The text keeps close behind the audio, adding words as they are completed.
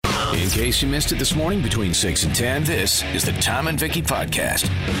In case you missed it this morning between 6 and 10, this is the Tom and Vicky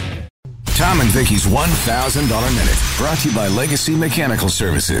Podcast. Tom and Vicky's $1,000 Minute, brought to you by Legacy Mechanical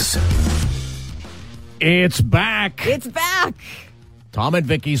Services. It's back. It's back. Tom and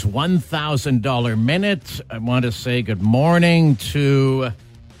Vicky's $1,000 Minute. I want to say good morning to,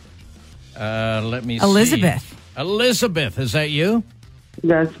 Elizabeth. Elizabeth, is that you?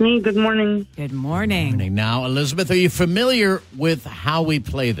 That's me. Good morning. Good morning. Now, Elizabeth, are you familiar with how we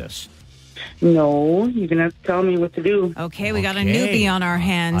play this? No, you're going to have to tell me what to do. Okay, we got a newbie on our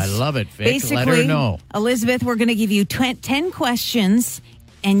hands. I love it, Vic. Basically, let her know. Elizabeth, we're going to give you 10 questions,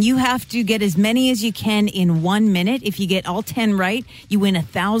 and you have to get as many as you can in 1 minute. If you get all 10 right, you win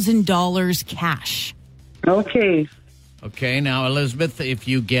 $1,000 cash. Okay. Okay, now, Elizabeth, if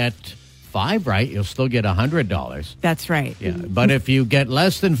you get 5 right, you'll still get $100. That's right. Yeah, but if you get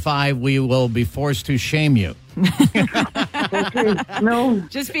less than 5, we will be forced to shame you. Okay. No.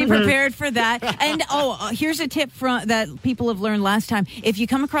 Just be prepared for that. And, here's a tip that people have learned last time. If you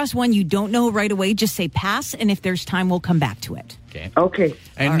come across one you don't know right away, just say pass, and if there's time, we'll come back to it. Okay. Okay.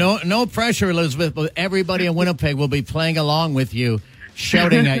 And no pressure, Elizabeth, but everybody in Winnipeg will be playing along with you,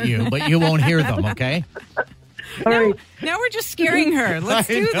 shouting at you, but you won't hear them, okay? All right. Now we're just scaring her. Let's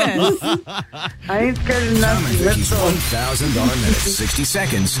do this. I ain't scared of Tom and nothing. Vicky's Let's go. $1,000 Minute, 60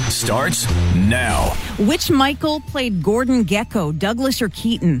 seconds, starts now. Which Michael played Gordon Gekko, Douglas or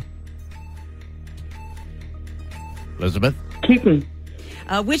Keaton? Elizabeth? Keaton.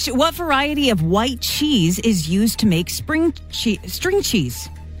 What variety of white cheese is used to make string cheese?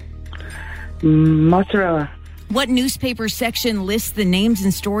 Mozzarella. What newspaper section lists the names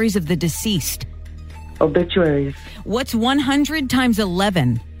and stories of the deceased? Obituaries. What's 100 times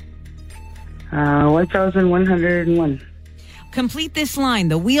 11? 1,101. Complete this line.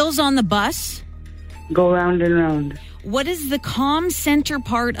 The wheels on the bus. Go round and round. What is the calm center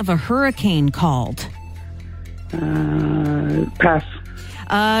part of a hurricane called? Pass.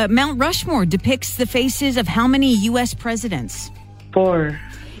 Mount Rushmore depicts the faces of how many U.S. presidents? 4.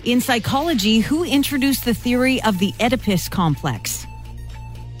 In psychology, who introduced the theory of the Oedipus complex?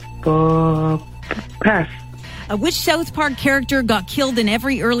 Pass. Which South Park character got killed in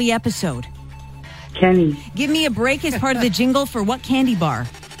every early episode? Kenny. Give Me a Break is part of the jingle for what candy bar?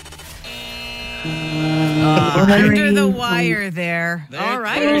 Under the wire there. All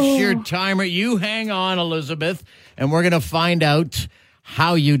right. There's your timer. You hang on, Elizabeth, and we're going to find out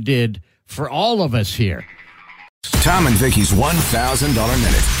how you did for all of us here. Tom and Vicky's $1,000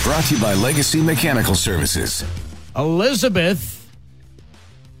 Minute, brought to you by Legacy Mechanical Services. Elizabeth.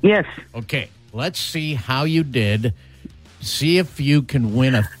 Yes. Okay, let's see how you did. See if you can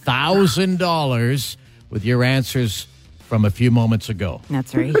win $1,000 with your answers from a few moments ago.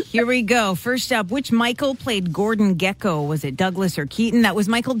 That's right. Here we go. First up, which Michael played Gordon Gekko? Was it Douglas or Keaton? That was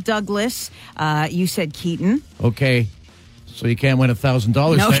Michael Douglas. You said Keaton. Okay, so you can't win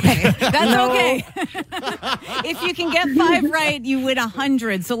 $1,000. Okay, that's okay. If you can get 5 right, you win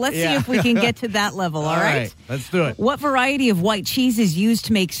 100. So let's see if we can get to that level. All right, let's do it. What variety of white cheese is used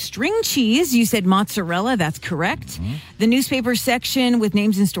to make string cheese? You said mozzarella. That's correct. Mm-hmm. The newspaper section with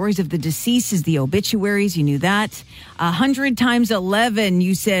names and stories of the deceased is the obituaries. You knew that. 100 times 11.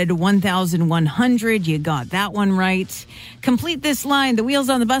 You said 1,100. You got that one right. Complete this line. The wheels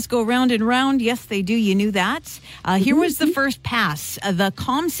on the bus go round and round. Yes, they do. You knew that. Here was the first pass. The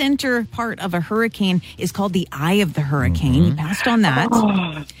calm center part of a hurricane is called the eye of the hurricane. You passed on that.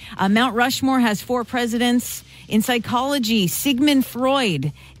 Mount Rushmore has 4 presidents. In psychology, Sigmund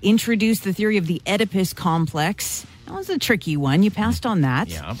Freud introduced the theory of the Oedipus complex. That was a tricky one. You passed on that.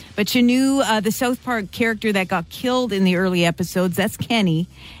 Yeah. But you knew the South Park character that got killed in the early episodes. That's Kenny.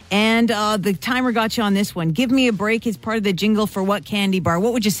 And the timer got you on this one. Give Me a Break is part of the jingle for what candy bar?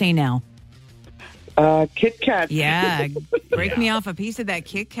 What would you say now? Kit Kat. Yeah. Break me off a piece of that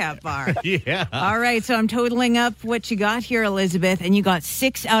Kit Kat bar. Yeah. All right. So I'm totaling up what you got here, Elizabeth. And you got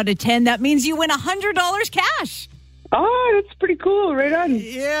 6 out of 10. That means you win $100 cash. Oh, that's pretty cool. Right on.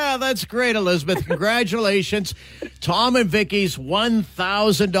 Yeah, that's great, Elizabeth. Congratulations. Tom and Vicky's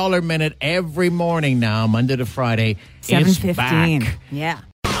 $1,000 Minute every morning now, Monday to Friday. 7:15. Back. Yeah.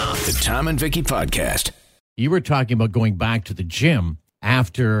 The Tom and Vicky Podcast. You were talking about going back to the gym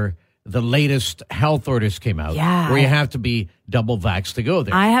after the latest health orders came out. Yeah. Where you have to be double vax to go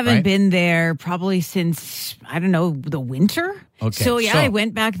there. I haven't right? been there probably since, I don't know, the winter. Okay, So, so- I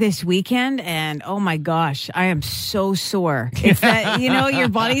went back this weekend and oh my gosh, I am so sore. It's that, your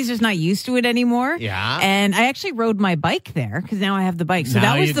body's just not used to it anymore. Yeah. And I actually rode my bike there because now I have the bike. So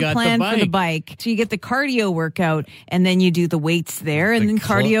Now that was you the got the plan for the bike. bike. So you get the cardio workout and then you do the weights there and then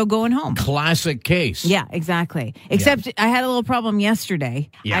cardio going home. Classic case. Yeah, exactly. Except I had a little problem yesterday.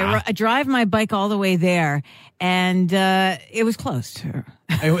 Yeah. I drive my bike all the way there and it was closed.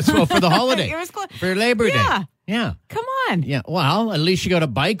 It was for the holiday. It was close. For Labor Yeah. Day. Yeah. Come on. Yeah. Well, at least you got a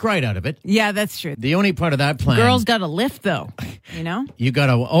bike ride out of it. Yeah, that's true. The only part of that plan. Girls got a lift though, You got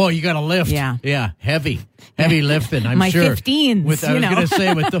to lift. Yeah. Yeah. Heavy lifting, I'm My sure. 15s, With, I was going to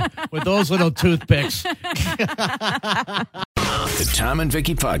say, with those little toothpicks. The Tom and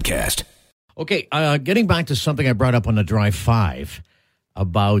Vicky Podcast. Okay, getting back to something I brought up on the Drive 5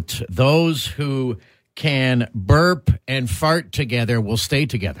 about those who can burp and fart together will stay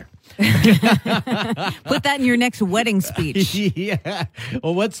together. Put that in your next wedding speech. Yeah.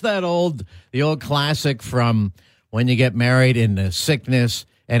 Well, what's the old classic from when you get married in sickness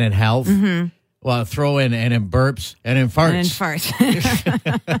and in health? Mm-hmm. Well, throw in and in burps and in farts. And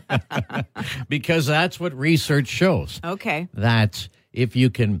fart. Because that's what research shows. Okay. That if you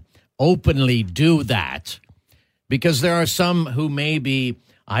can openly do that, because there are some who maybe,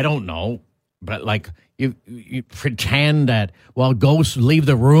 I don't know, but like you pretend that, well, ghosts leave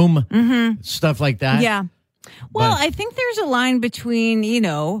the room, stuff like that. Yeah. Well, But- I think there's a line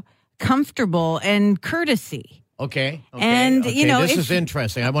between, comfortable and courtesy. Okay. And, this if- is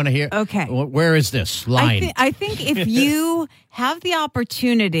interesting. I want to hear. Okay. Where is this line? I think if you have the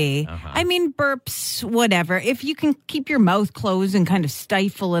opportunity, Uh-huh. I mean, burps, whatever, if you can keep your mouth closed and kind of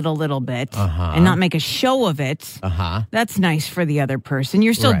stifle it a little bit and not make a show of it, that's nice for the other person.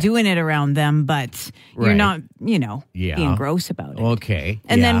 You're still Right. doing it around them, but you're Right. not, Yeah. being gross about it. Okay.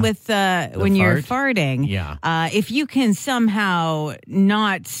 And yeah. then with when you're fart? farting, Yeah. if you can somehow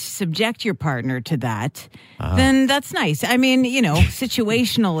not subject your partner to that, then that's nice. I mean,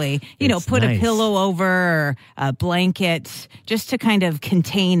 situationally, It's put a nice. pillow over or a blanket just to kind of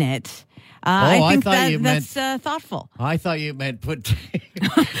contain it. I I think thought you that's thoughtful. I thought you meant put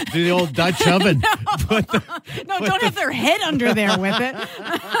do the old Dutch oven. No, don't have their head under there with it.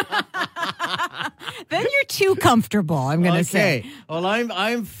 Then you're too comfortable, I'm going to say. Well,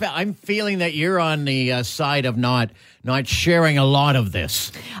 I'm feeling that you're on the side of not sharing a lot of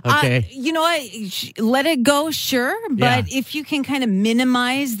this. Okay. You know what? Let it go, sure. But if you can kind of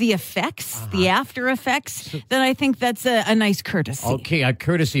minimize the effects, the after effects, then I think that's a nice courtesy. Okay, a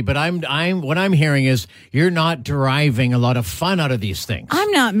courtesy, but what I'm hearing is you're not deriving a lot of fun out of these things.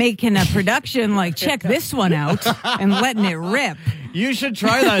 I'm not making a production like check this one out and letting it rip. You should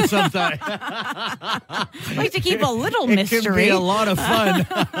try that sometime. I like to keep a little It mystery. can be a lot of fun.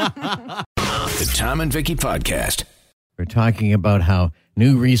 The Tom and Vicky Podcast. We're talking about how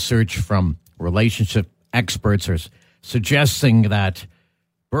new research from relationship experts are suggesting that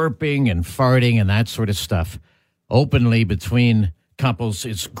burping and farting and that sort of stuff openly between couples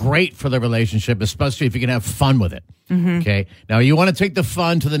is great for the relationship, especially if you can have fun with it. Mm-hmm. Okay. Now, you want to take the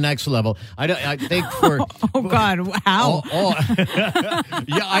fun to the next level. I think for... Oh, God. How?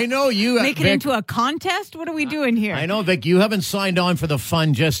 Yeah, I know you... Make it Vic, into a contest? What are we doing here? I know, Vic, you haven't signed on for the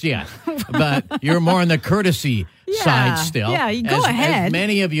fun just yet, but you're more on the courtesy side still. Yeah, you go ahead, As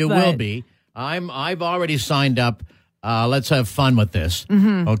many of you but- will be. I've already signed up. Let's have fun with this.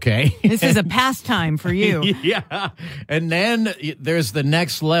 Okay. This is a pastime for you. Yeah. And then there's the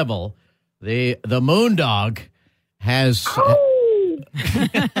next level. The Moondog has...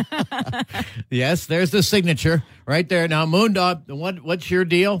 Yes, there's the signature right there. Now, Moondog, what's your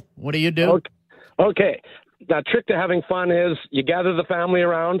deal? What do you do? Okay. The trick to having fun is you gather the family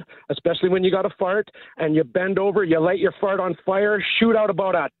around, especially when you got a fart, and you bend over, you light your fart on fire, shoot out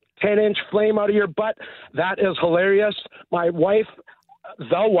about a 10-inch flame out of your butt. That is hilarious. My wife,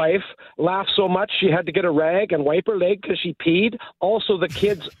 laughed so much she had to get a rag and wipe her leg because she peed. Also, the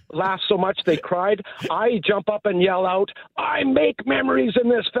kids laughed so much they cried. I jump up and yell out, I make memories in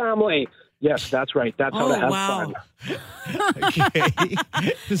this family. Yes, that's right. That's how to have fun. Okay.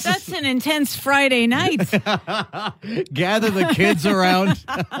 That's an intense Friday night. Gather the kids around.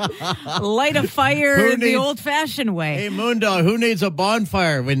 Light a fire Who the needs- old-fashioned way. Hey, Moondog, who needs a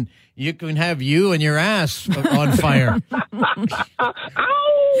bonfire when you can have you and your ass on fire?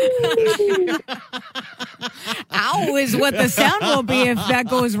 Ow is what the sound will be if that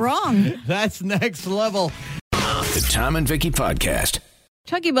goes wrong. That's next level. The Tom and Vicky Podcast.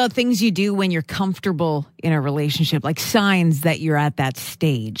 Talking about things you do when you're comfortable in a relationship, like signs that you're at that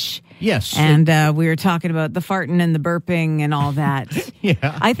stage. Yes. And we were talking about the farting and the burping and all that.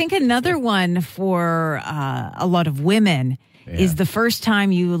 Yeah. I think another one for a lot of women is the first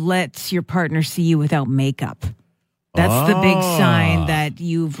time you let your partner see you without makeup. That's the big sign that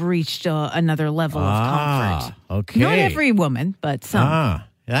you've reached another level of comfort. Okay. Not every woman, but some.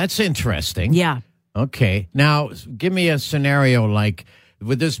 That's interesting. Yeah. Okay. Now, give me a scenario like,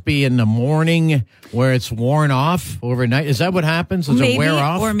 would this be in the morning where it's worn off overnight? Is that what happens? Does it wear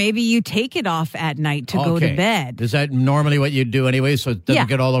off? Or maybe you take it off at night to go to bed. Is that normally what you do anyway, so it doesn't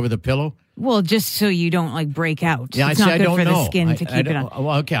get all over the pillow? Well, just so you don't break out. Yeah, it's not good for know. the skin to keep it on.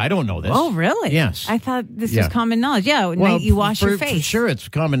 Well, okay, I don't know this. Oh, really? Yes. I thought this was common knowledge. Yeah, at night you wash your face. For sure, it's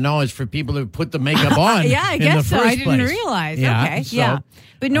common knowledge for people who put the makeup on. Yeah, I guess so. I didn't place. realize. Yeah, okay, so,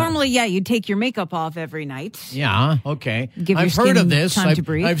 But normally, you take your makeup off every night. Yeah, okay. Give your I've heard skin of this. time to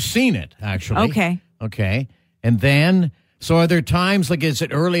breathe. I've seen it, actually. Okay. And then, so are there times, is it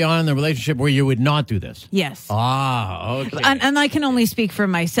early on in the relationship where you would not do this? Yes. Okay. And I can only speak for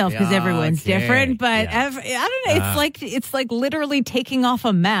myself because everyone's different. But Yeah. I don't know. It's like literally taking off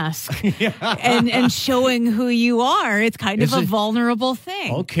a mask and showing who you are. It's kind of a vulnerable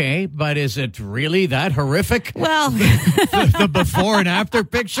thing. Okay, but is it really that horrific? Well, the before and after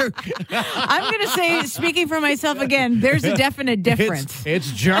picture? I'm going to say, speaking for myself again, there's a definite difference.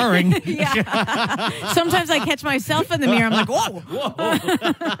 It's jarring. Sometimes I catch myself in the mirror. I'm like, whoa.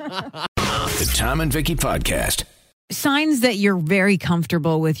 The Tom and Vicky Podcast. Signs that you're very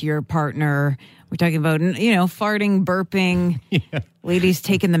comfortable with your partner. We're talking about, farting, burping, ladies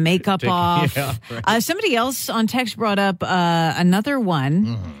taking the makeup off. Yeah, right. Somebody else on text brought up another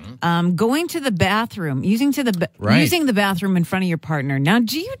one. Going to the bathroom, using the bathroom in front of your partner. Now,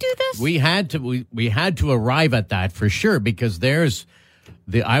 do you do this? We had to arrive at that for sure, because there's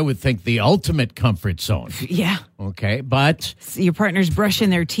I would think the ultimate comfort zone. Yeah. Okay, but So your partner's brushing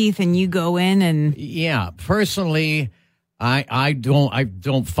their teeth and you go in and yeah, personally, I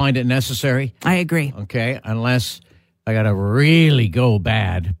don't find it necessary. I agree. Okay, unless I gotta really go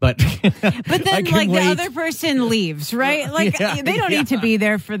bad, but But then I can the wait. other person leaves, right? They don't need to be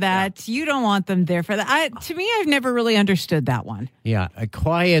there for that. You don't want them there for that. To me, I've never really understood that one. Yeah, a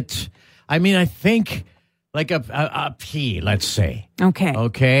quiet. I mean, I think like a pee, let's say. Okay.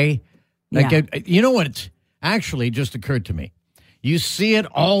 Okay. Like Yeah. you know what? It's actually just occurred to me. You see it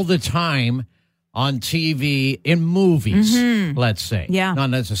all the time on TV, in movies, let's say. Yeah.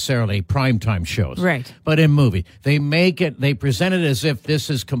 Not necessarily primetime shows. Right. But in movies. They present it as if this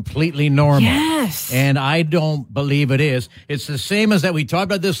is completely normal. Yes. And I don't believe it is. It's the same as that. We talked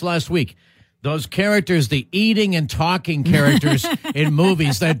about this last week. Those characters, the eating and talking characters in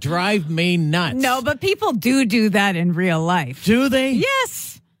movies that drive me nuts. No, but people do that in real life. Do they?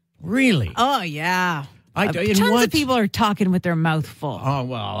 Yes. Really? Oh, yeah. In Tons what? of people are talking with their mouth full. Oh,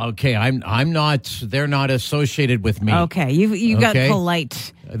 well, okay. I'm not, they're not associated with me. Okay, you got Okay.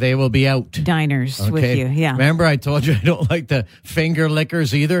 polite They will be out. diners with Okay. you. Yeah. Remember I told you I don't like the finger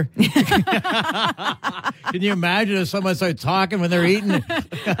lickers either? Can you imagine if someone starts talking when they're eating?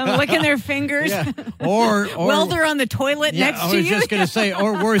 I'm licking their fingers. Yeah. Or While they're on the toilet yeah, next I to was you. just going to say,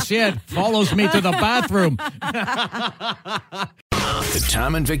 or worse yet, follows me to the bathroom. The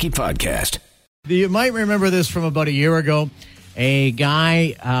Tom and Vicky Podcast. You might remember this from about a year ago. A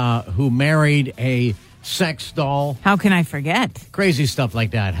guy who married a sex doll. How can I forget? Crazy stuff like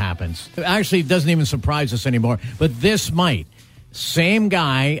that happens. Actually, it doesn't even surprise us anymore. But this might. Same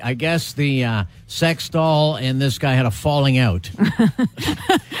guy. I guess the sex doll and this guy had a falling out.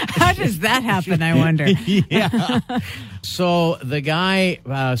 How does that happen, I wonder? Yeah. So the guy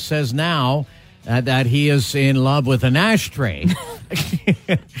says now that he is in love with an ashtray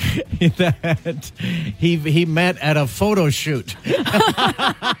that he met at a photo shoot.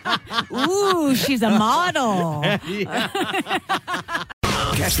 Ooh, she's a model.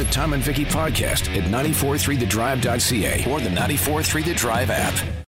 Catch the Tom and Vicky Podcast at 943thedrive.ca or the 943 The Drive app.